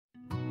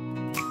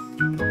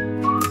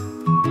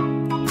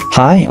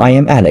Hi, I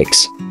am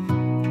Alex.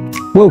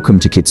 Welcome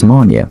to Kids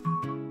Mania.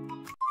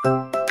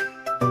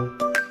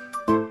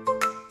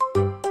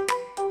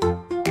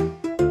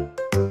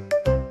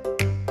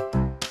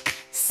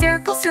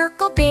 Circle,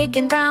 circle, big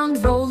and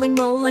round, rolling,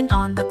 rolling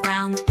on the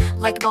ground.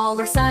 Like a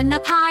ball or sun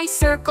up high,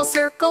 circle,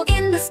 circle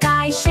in the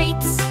sky.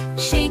 Shapes,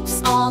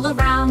 shapes all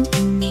around,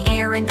 in the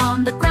air and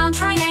on the ground.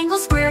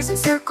 Triangles, squares and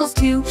circles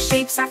too.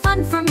 Shapes are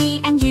fun for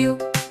me and you.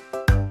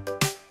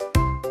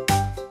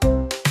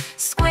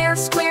 Square,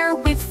 square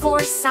with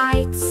 4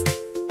 sides,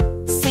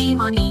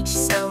 same on each,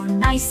 so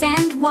nice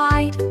and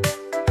wide.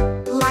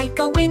 Like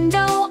a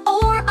window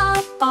or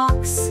a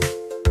box,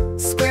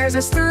 squares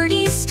are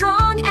sturdy,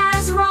 strong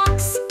as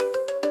rocks.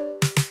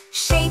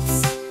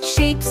 Shapes,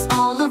 shapes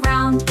all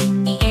around,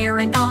 in the air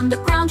and on the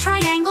ground.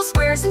 Triangles,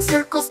 squares and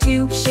circles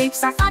too.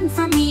 Shapes are fun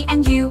for me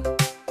and you.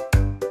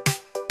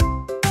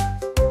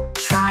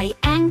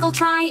 Triangle,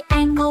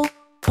 triangle,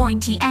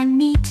 pointy and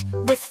neat,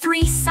 with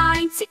 3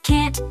 sides it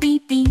can't be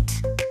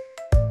beat.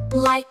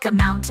 Like a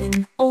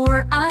mountain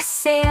or a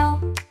sail,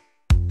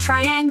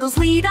 triangles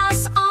lead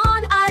us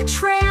on a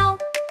trail.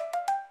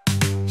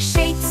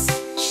 Shapes,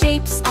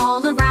 shapes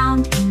all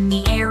around, in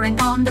the air and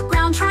on the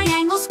ground.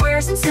 Triangles,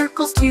 squares and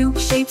circles too.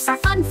 Shapes are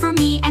fun for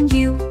me and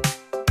you.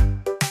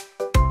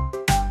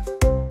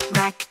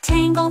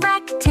 Rectangle,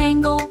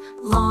 rectangle,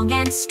 long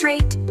and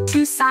straight,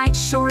 2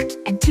 sides short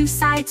and 2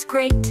 sides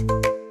great.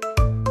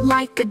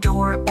 Like a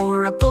door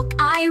or a book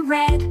I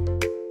read,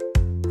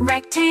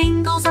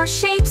 rectangles are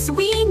shapes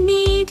we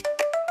need.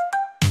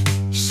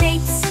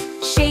 Shapes,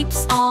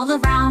 shapes all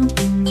around,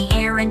 in the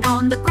air and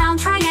on the ground.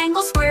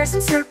 Triangles, squares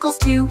and circles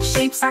too.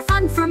 Shapes are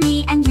fun for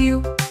me and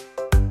you.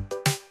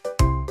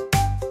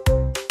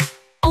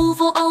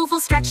 Oval,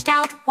 oval, stretched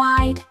out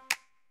wide,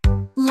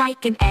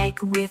 like an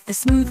egg with a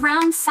smooth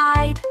round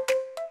side.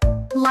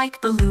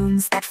 Like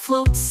balloons that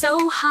float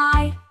so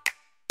high,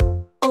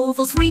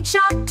 ovals reach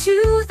up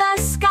to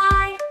the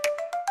sky.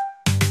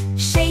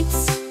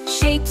 Shapes,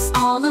 shapes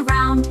all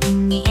around,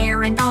 in the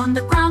air and on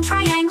the ground.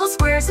 Triangles,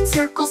 squares and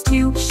circles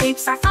too.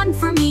 Shapes are fun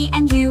for me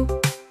and you.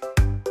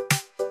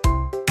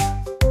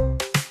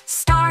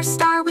 Star,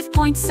 star with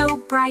points so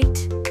bright,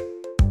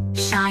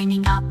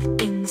 shining up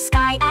in the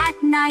sky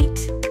at night.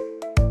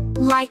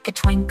 Like a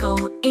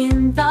twinkle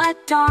in the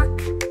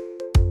dark,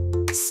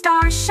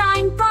 stars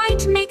shine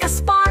bright, make a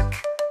spark.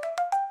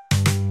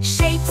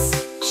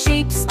 Shapes,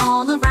 shapes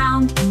all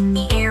around, in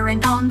the air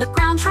and on the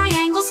ground.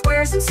 Triangles,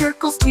 squares and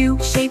circles too.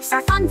 Shapes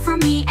are fun for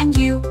me and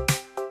you.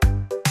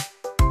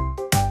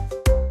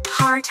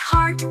 Heart,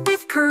 heart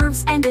with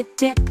curves and a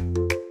dip,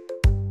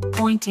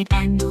 pointed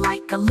end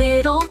like a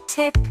little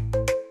tip.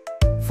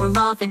 For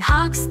love and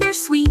hugs, they're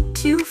sweet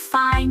to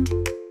find.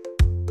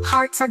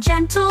 Hearts are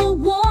gentle,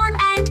 warm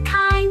and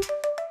kind.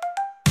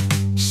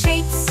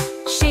 Shapes,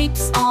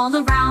 shapes all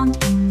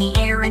around, in the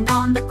air and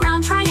on the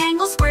ground.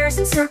 Triangles, squares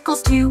and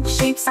circles too.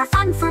 Shapes are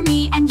fun for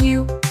me and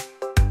you.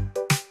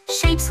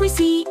 Shapes we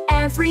see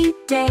every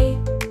day,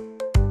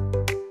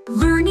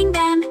 learning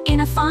them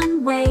in a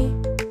fun way.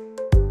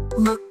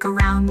 Look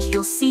around,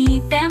 you'll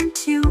see them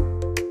too.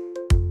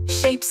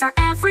 Shapes are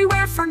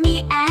everywhere for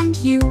me and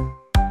you.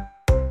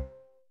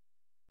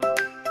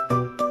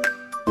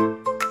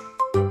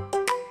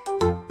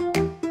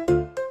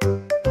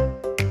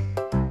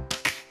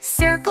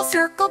 Circle,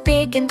 circle,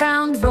 big and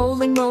round,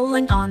 rolling,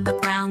 rolling on the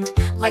ground.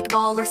 Like a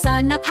ball or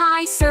sun up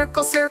high,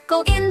 circle,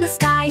 circle in the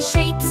sky.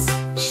 Shapes,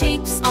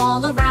 shapes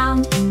all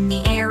around, in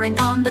the air and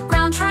on the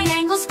ground.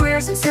 Triangles,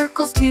 squares and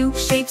circles too.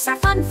 Shapes are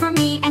fun for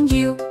me and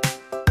you.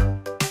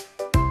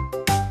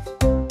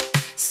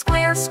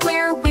 Square,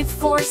 square with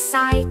 4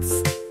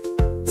 sides,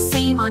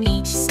 same on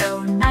each,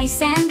 so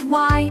nice and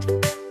wide.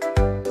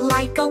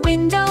 Like a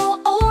window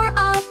or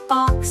a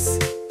box,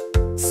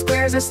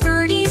 squares are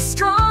sturdy,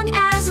 strong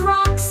as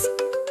rocks.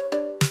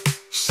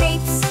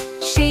 Shapes,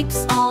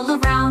 shapes all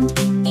around,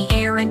 in the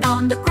air and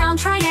on the ground.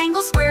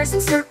 Triangles, squares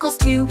and circles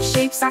too.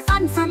 Shapes are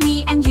fun for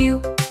me and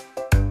you.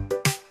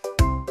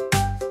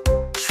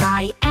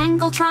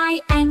 Triangle,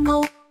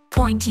 triangle,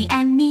 pointy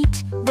and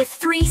neat, with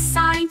 3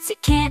 sides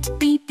it can't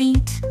be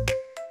beat.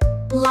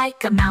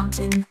 Like a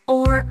mountain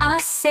or a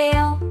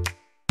sail,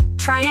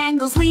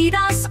 triangles lead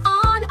us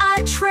on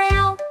a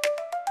trail.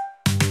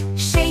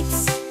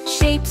 Shapes,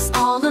 shapes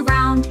all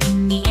around,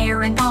 in the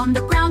air and on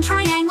the ground.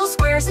 Triangles,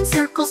 squares and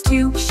circles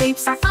too.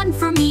 Shapes are fun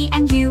for me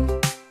and you.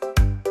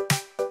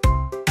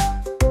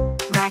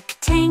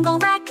 Rectangle,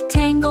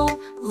 rectangle,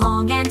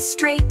 long and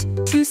straight,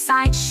 2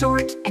 sides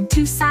short and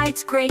 2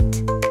 sides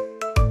great.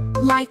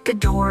 Like a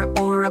door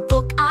or a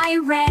book I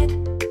read,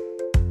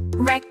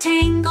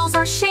 rectangles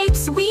are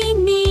shapes we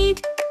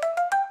need.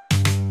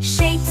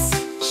 Shapes,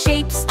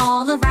 shapes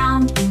all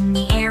around, in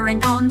the air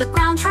and on the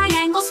ground.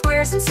 Triangles,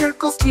 squares and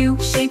circles too.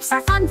 Shapes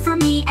are fun for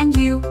me and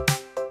you.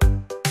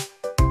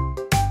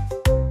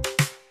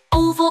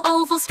 Oval,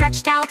 oval,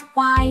 stretched out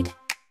wide,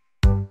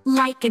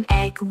 like an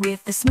egg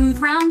with a smooth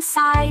round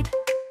side.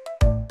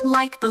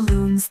 Like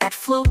balloons that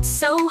float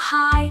so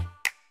high,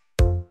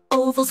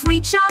 ovals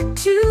reach up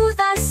to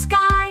the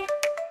sky.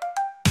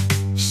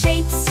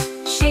 Shapes,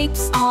 shapes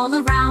Shapes all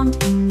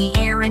around, in the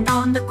air and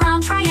on the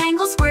ground.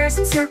 Triangles, squares,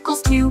 and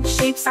circles too.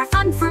 Shapes are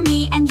fun for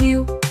me and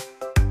you.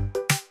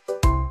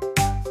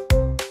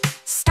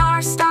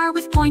 Star, star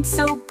with points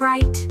so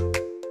bright,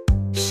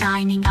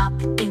 shining up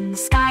in the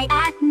sky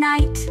at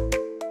night,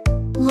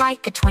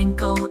 like a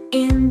twinkle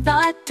in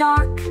the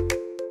dark.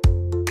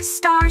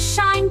 Stars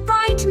shine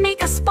bright,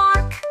 make a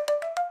spark.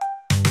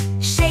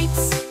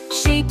 Shapes,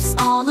 shapes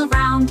all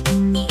around,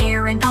 in the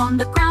air and on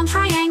the ground.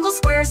 Triangles,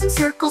 squares, and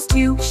circles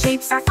too.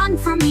 Shapes are fun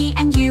for me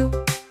and you.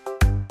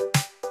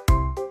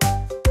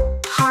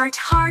 Heart,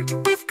 heart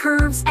with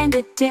curves and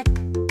a dip,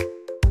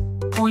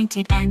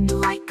 pointed end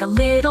like a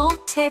little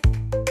tip.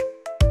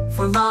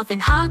 For love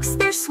and hugs,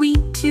 they're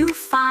sweet to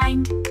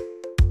find.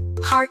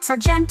 Hearts are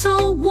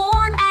gentle,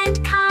 warm,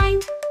 and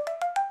kind.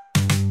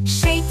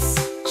 Shapes,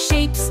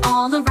 shapes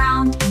all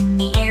around, in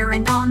the air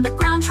and on the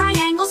ground.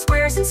 Triangles,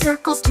 squares, and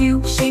circles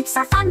too. Shapes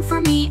are fun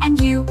for me and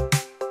you.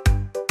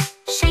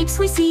 Shapes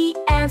we see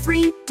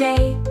every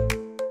day,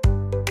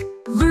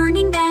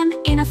 learning them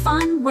in a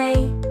fun way.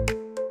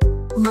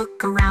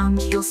 Look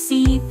around, you'll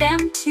see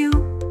them too.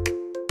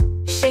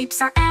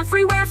 Shapes are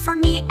everywhere for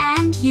me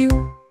and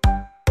you.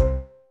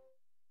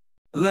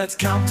 Let's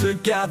count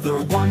together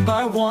one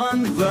by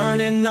one.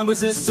 Learning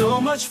numbers is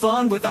so much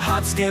fun, with a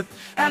hop, skip,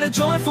 and a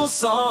joyful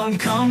song.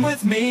 Come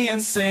with me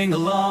and sing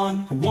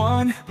along.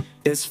 1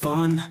 is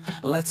fun,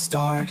 let's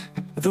start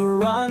the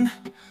run.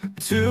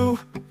 2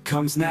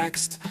 comes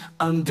next,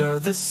 under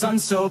the sun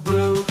so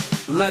blue.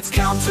 Let's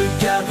count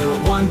together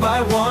one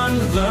by one.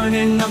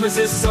 Learning numbers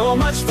is so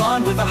much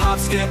fun, with a hop,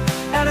 skip,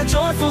 and a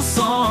joyful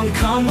song.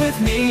 Come with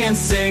me and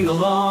sing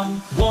along.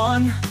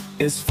 1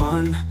 is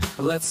fun,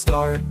 let's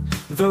start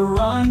the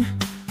run.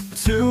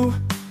 2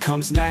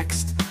 comes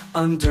next,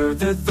 under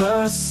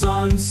the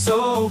sun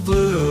so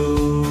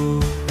blue.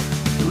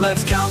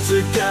 Let's count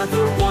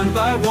together one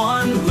by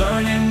one.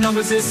 Learning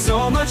numbers is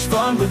so much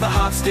fun, with a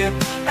hop, skip,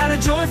 and a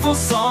joyful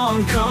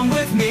song. Come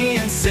with me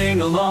and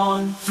sing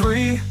along.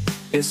 3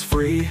 is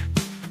free,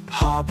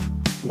 hop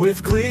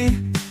with glee.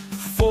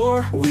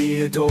 4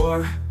 we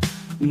adore,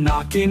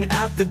 knocking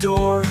at the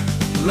door.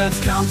 Let's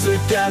count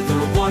together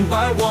one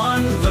by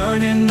one.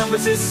 Learning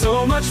numbers is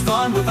so much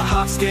fun, with a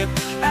hop, skip,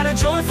 and a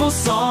joyful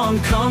song.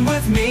 Come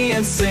with me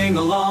and sing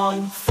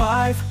along.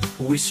 5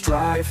 we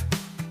strive,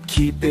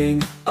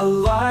 keeping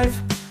alive.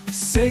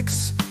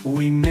 6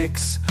 we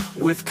mix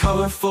with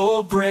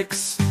colorful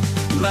bricks.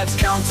 Let's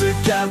count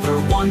together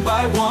one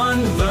by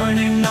one.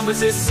 Learning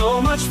numbers is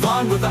so much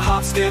fun, with a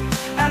hop, skip,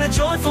 and a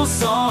joyful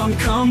song.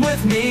 Come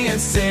with me and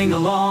sing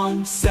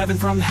along. 7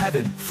 from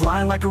heaven,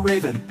 flying like a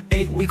raven.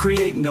 8 we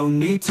create, no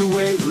need to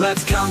wait.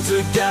 Let's count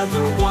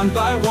together one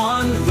by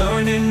one.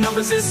 Learning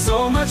numbers is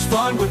so much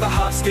fun, with a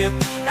hop, skip,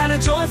 and a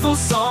joyful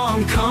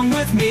song. Come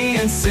with me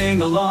and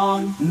sing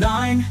along.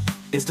 9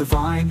 is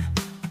divine,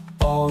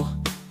 all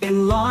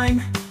in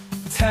line.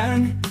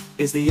 10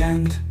 is the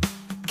end,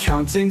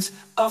 counting's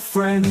a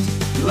friend.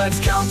 Let's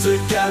count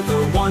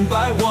together one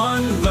by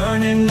one.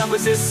 Learning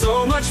numbers is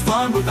so much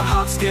fun, with a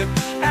hop, skip,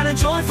 and a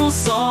joyful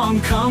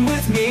song. Come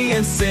with me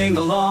and sing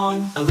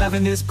along.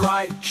 11 is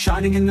bright,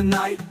 shining in the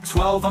night.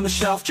 12 on the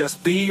shelf,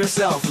 just be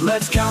yourself.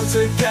 Let's count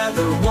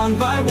together one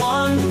by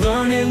one.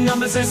 Learning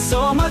numbers is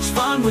so much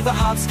fun, with a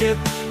hop, skip,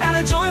 and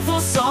a joyful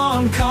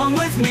song. Come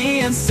with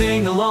me and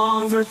sing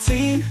along.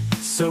 13,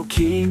 so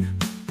keen,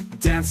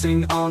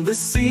 dancing on the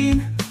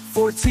scene.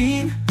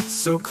 14,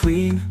 so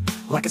clean,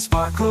 like a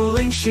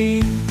sparkling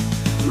sheen.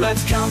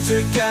 Let's count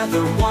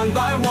together one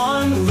by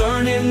one.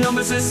 Learning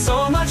numbers is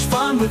so much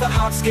fun, with a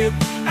hop, skip,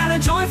 and a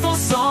joyful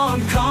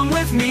song. Come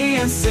with me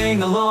and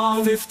sing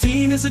along.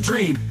 15 is a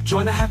dream,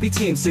 join the happy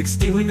team.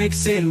 16 we make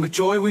sin, with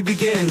joy we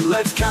begin.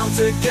 Let's count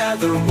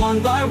together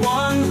one by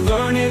one.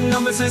 Learning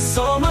numbers is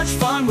so much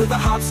fun, with a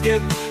hop,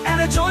 skip,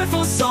 and a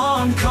joyful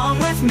song. Come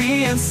with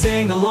me and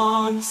sing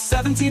along.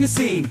 17 is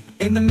seen,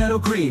 in the meadow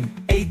green.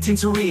 18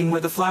 serene, where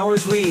the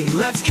flowers lean.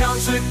 Let's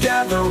count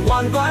together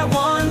one by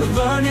one.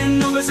 Learning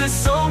numbers is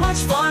so much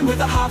fun, with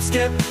a hop,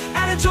 skip,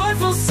 and a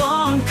joyful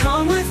song.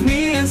 Come with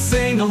me and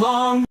sing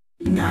along.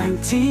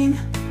 19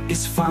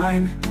 is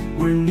fine,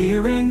 we're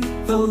nearing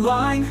the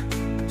line.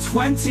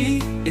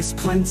 20 is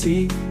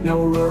plenty, now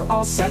we're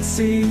all set,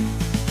 see.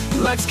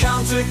 Let's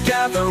count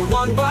together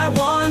one by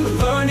one.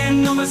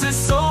 Learning numbers is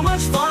so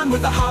much fun,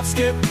 with a hop,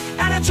 skip,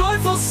 and a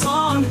joyful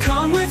song.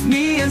 Come with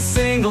me and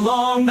sing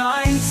along.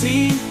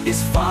 19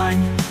 is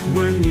fine,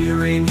 we're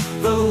nearing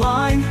the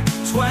line.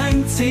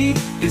 20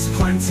 is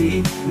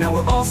plenty, now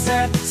we're all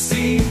set,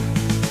 see.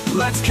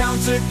 Let's count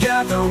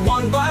together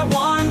one by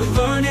one.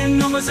 Learning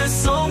numbers is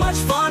so much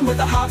fun, with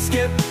a hop,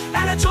 skip,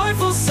 and a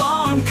joyful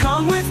song.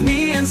 Come with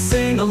me and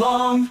sing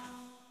along.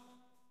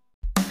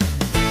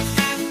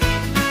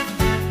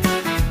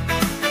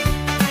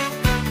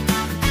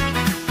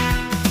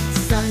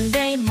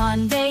 Sunday,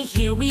 Monday,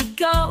 here we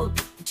go.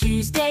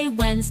 Tuesday,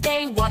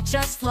 Wednesday, watch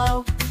us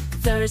flow.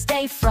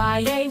 Thursday,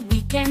 Friday,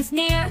 weekend's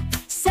near.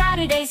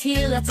 Saturday's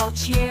here, let's all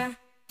cheer.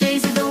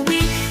 Days of the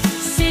week,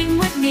 sing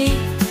with me.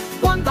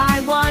 One by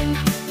one,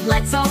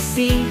 let's all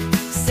see.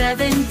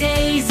 7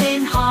 days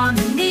in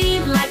harmony.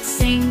 Let's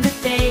sing the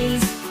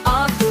days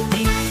of the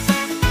week.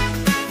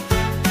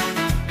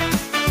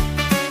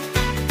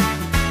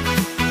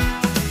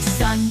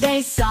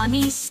 Sunday,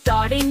 sunny,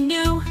 starting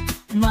new.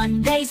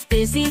 Monday's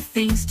busy,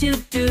 things to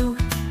do.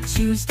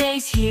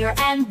 Tuesday's here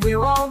and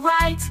we're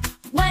alright.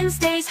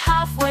 Wednesday's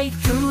halfway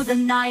through the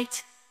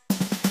night.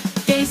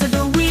 Days of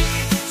the week,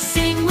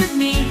 sing with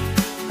me.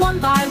 One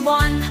by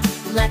one,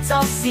 let's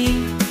all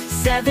see.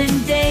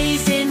 7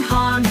 days in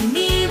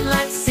harmony.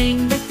 Let's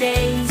sing the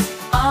days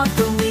of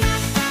the week.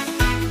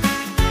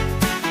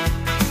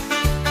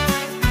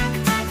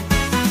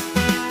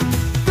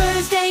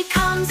 Thursday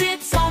comes,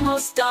 it's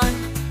almost done.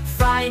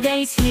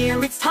 Friday's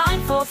here, it's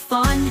time for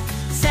fun.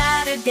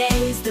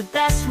 Saturday's the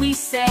best we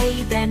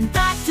say. Then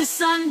back to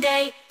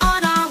Sunday,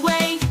 on our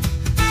way.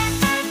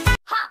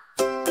 Hop,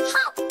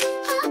 hop,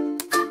 hop,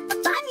 up the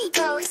bunny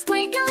goes,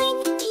 wiggling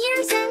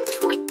ears and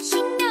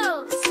twitching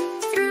nose.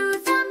 Through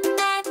the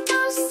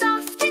meadows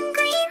soft and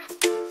green,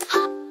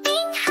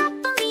 hopping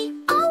happily,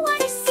 oh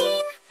what a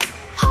scene.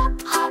 Hop,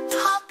 hop,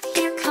 hop,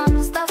 here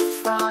comes the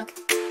frog,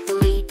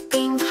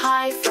 leaping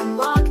high from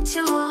log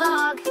to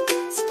log,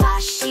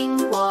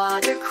 splashing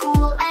water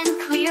cool and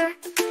clear,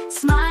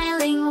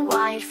 smiling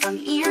wide from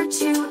ear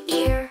to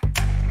ear.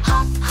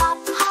 Hop, hop,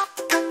 hop,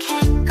 a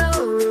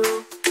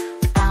kangaroo,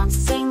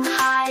 bouncing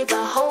high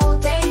the whole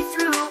day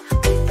through,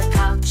 with a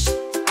pouch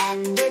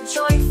and a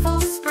joyful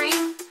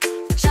spring.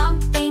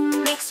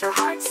 Jumping makes her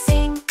heart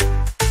sing.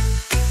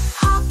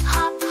 Hop,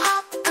 hop,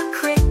 hop, a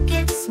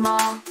cricket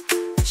small,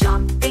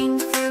 jumping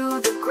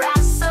through the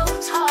grass so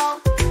tall.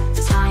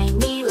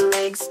 Tiny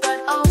legs but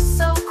oh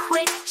so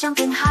quick,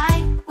 jumping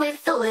high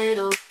with a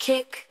little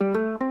kick.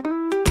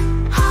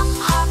 Hop,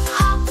 hop,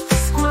 hop, the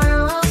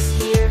squirrel's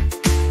here,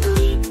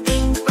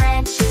 leaping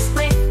branches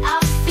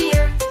without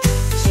fear,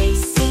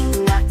 chasing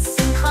nuts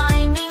and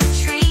climbing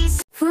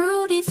trees.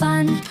 Fruity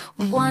fun,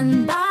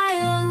 one by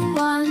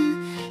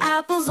one,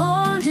 apples,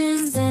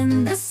 oranges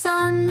in the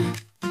sun.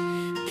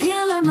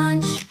 Peel or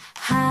munch,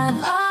 have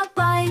a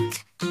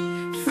bite,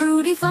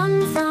 fruity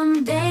fun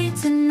from day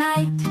to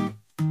night.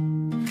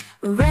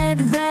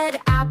 Red, red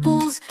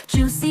apples,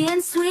 juicy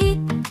and sweet,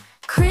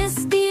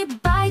 crispy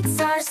bites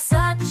are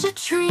such a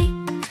treat.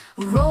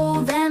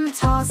 Roll them,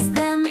 toss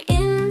them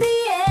in the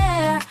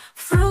air,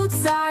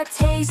 fruits are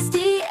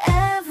tasty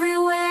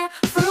everywhere.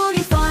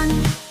 Fruity fun,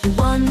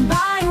 one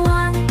by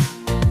one,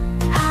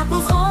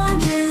 apples,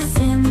 oranges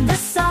in the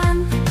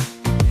sun.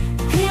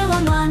 Peel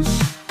or munch,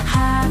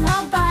 have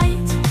a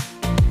bite,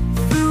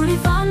 fruity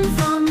fun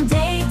from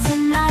day to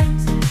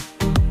night.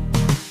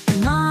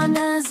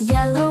 Bananas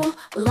yellow,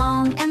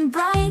 long and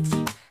bright,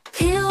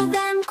 peel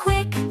them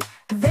quick,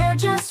 they're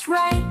just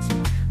right.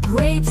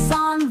 Grapes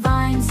on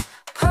vines,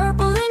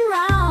 purple and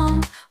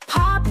round,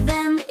 pop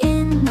them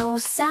in, no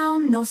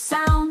sound, no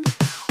sound.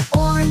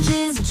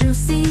 Oranges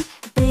juicy,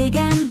 big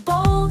and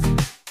bold,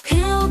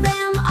 peel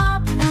them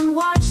up and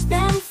watch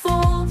them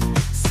fold.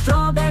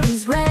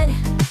 Strawberries red,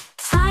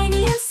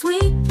 tiny and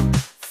sweet,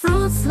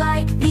 fruits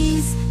like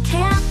these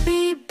can't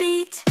be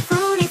beat.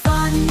 Fruity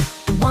fun,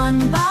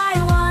 one by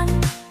one,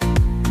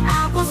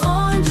 apples,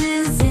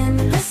 oranges in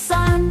the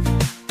sun.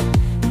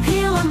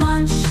 Peel or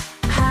munch,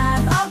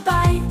 have a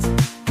bite,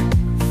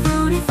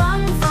 fruity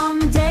fun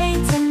from day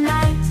to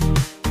night.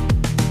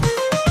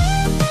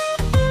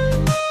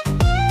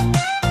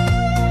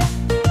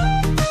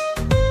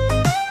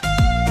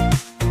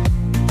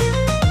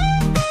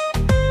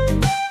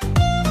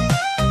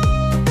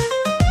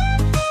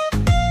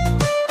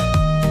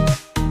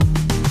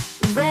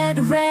 Red,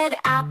 red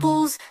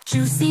apples,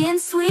 juicy and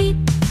sweet,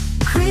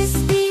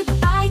 crispy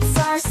bites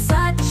are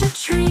such a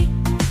treat.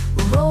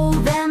 Roll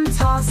them,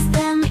 toss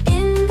them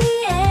in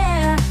the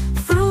air,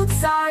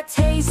 fruits are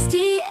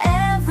tasty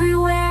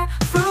everywhere.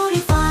 Fruity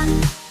fun,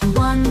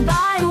 one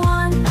by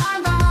one,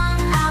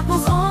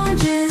 apples,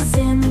 oranges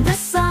in the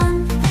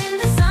sun.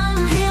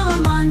 Peel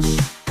or munch,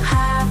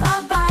 have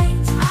a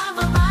bite,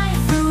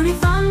 fruity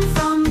fun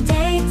from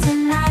day to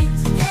night.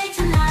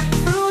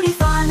 Fruity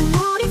fun,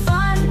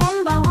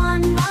 one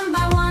by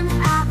one,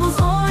 apples,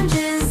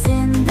 oranges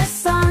in the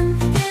sun.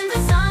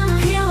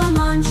 Peel or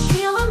munch,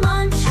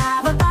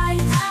 have a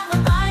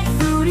bite,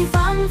 fruity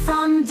fun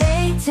from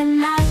day to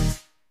night.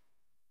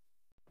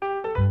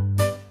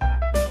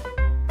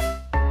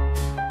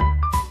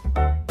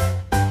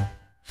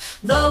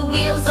 The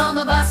wheels on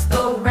the bus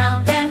go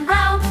round and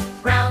round,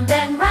 round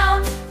and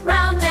round,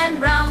 round and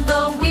round.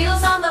 The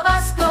wheels on the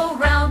bus go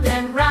round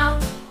and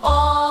round,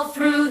 all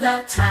through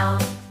the town.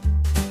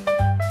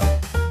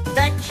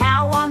 The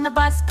cow on the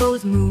bus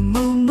goes moo,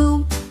 moo,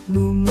 moo,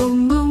 moo, moo,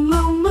 moo,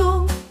 moo,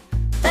 moo.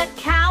 The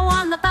cow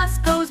on the bus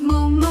goes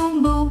moo,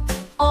 moo, moo,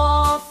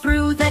 all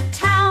through the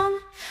town.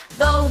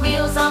 The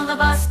wheels on the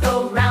bus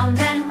go round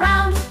and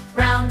round,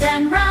 round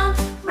and round,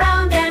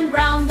 round and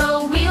round.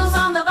 The wheels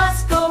on the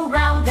bus go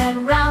round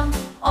and round,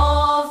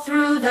 all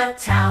through the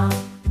town.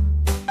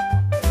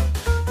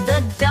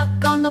 The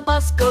duck on the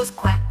bus goes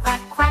quack,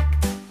 quack, quack,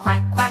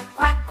 quack, quack,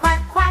 quack,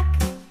 quack, quack.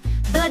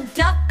 The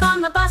duck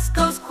on the bus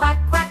goes quack,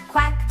 quack,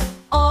 quack,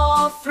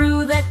 all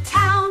through the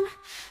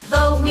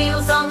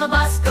wheels on the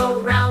bus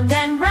go round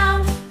and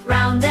round,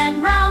 round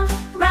and round,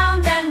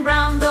 round and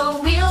round. The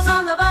wheels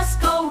on the bus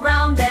go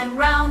round and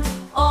round,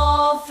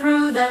 all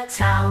through the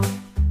town.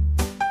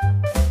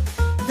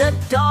 The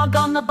dog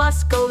on the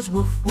bus goes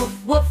woof, woof,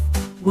 woof,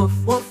 woof,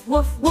 woof,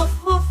 woof, woof,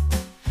 woof.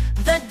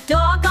 The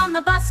dog on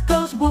the bus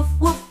goes woof,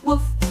 woof,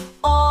 woof,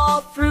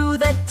 all through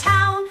the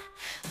town.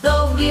 The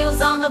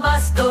wheels on the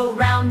bus go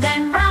round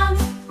and round,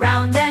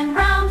 round and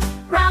round,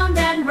 round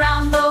and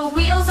round. The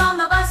wheels on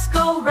the bus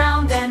go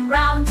round and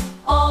round,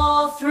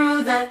 all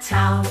through the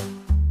town.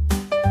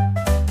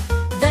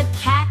 The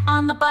cat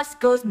on the bus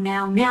goes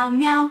meow, meow,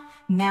 meow,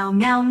 meow,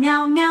 meow,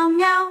 meow, meow,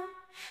 meow.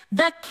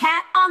 The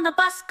cat on the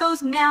bus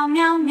goes meow,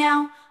 meow,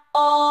 meow,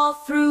 all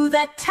through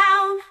the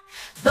town.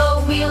 The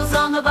wheels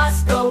on the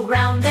bus go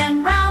round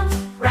and round,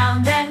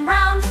 round and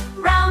round,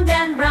 round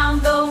and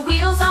round. The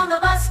wheels on the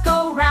bus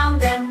go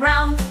round and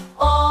round,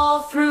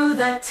 all through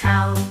the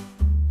town.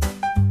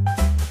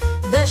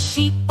 The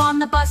sheep on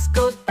the bus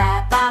goes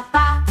ba, ba,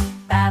 ba,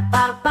 ba,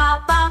 ba, ba,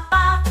 ba,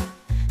 ba.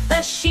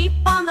 The sheep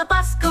on the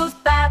bus goes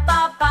ba,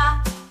 ba,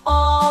 ba,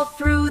 all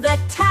through the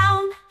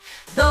town.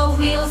 The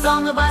wheels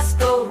on the bus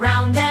go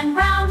round and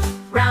round,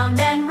 round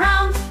and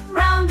round,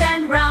 round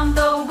and round.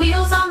 The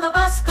wheels on the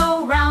bus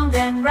go round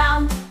and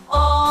round,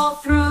 all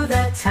through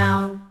the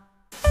town.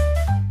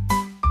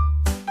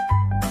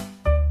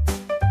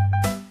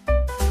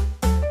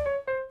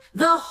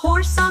 The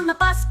horse on the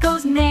bus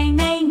goes neigh,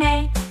 neigh,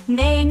 neigh,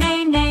 neigh,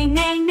 neigh, neigh,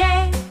 neigh,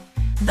 neigh.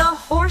 The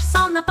horse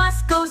on the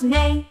bus goes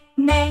neigh,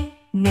 neigh,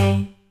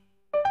 neigh.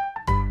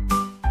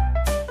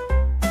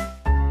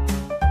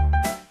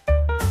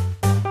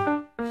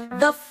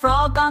 The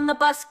frog on the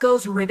bus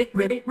goes ribbit,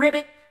 ribbit,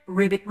 ribbit,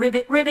 ribbit,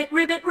 ribbit, ribbit,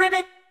 ribbit,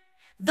 ribbit.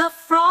 The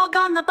frog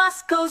on the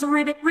bus goes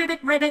ribbit, ribbit,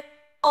 ribbit,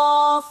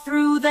 all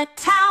through the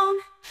town.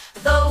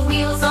 The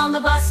wheels on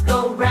the bus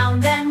go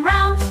round and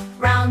round,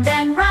 round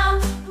and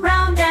round,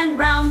 round and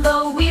round.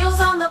 The wheels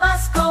on the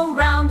bus go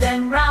round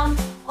and round,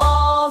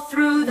 all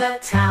through the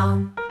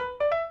town.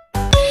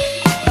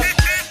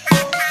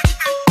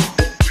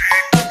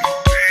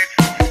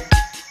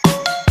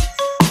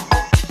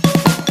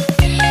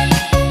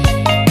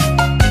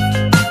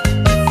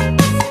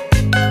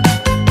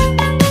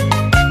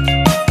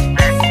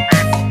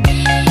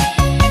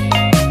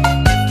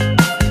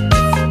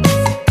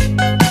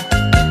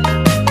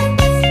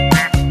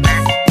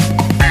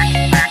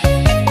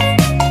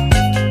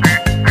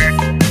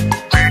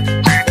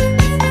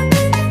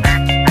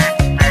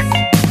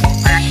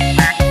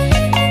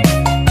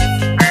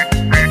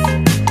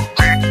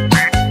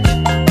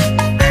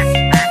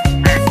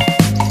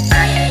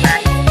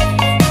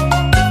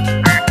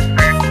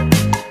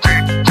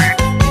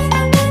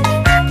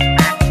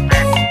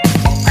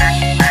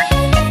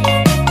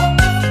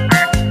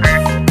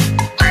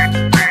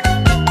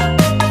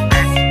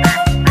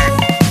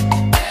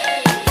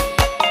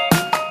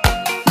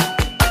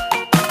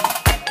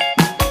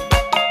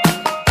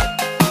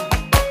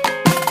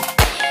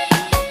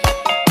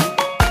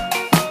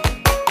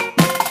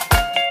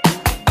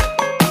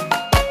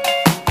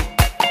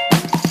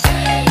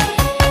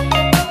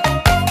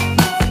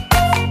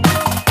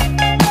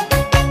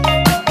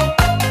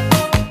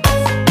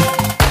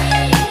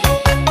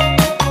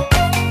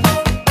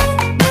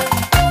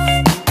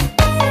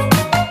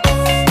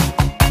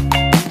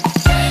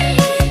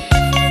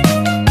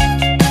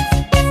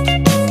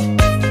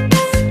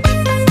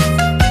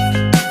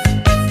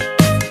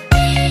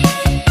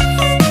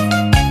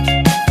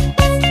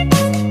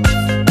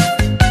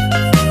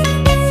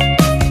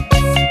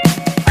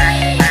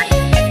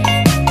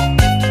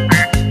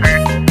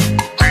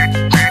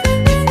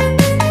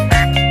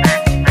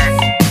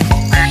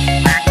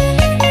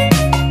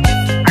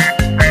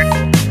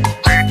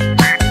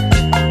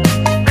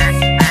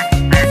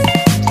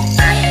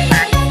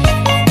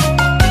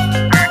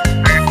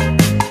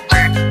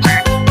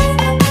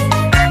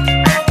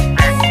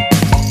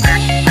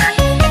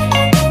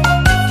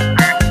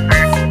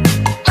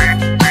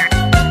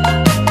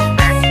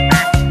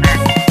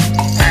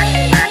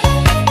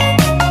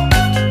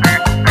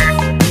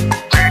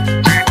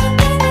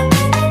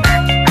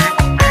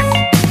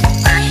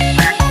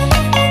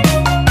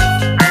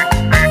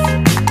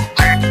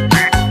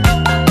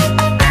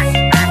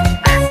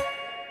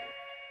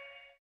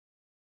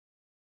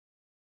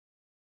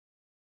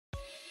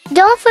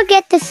 Don't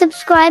forget to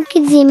subscribe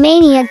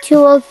Kidzimania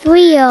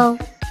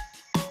 2030.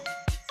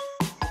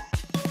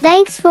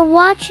 Thanks for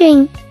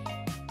watching.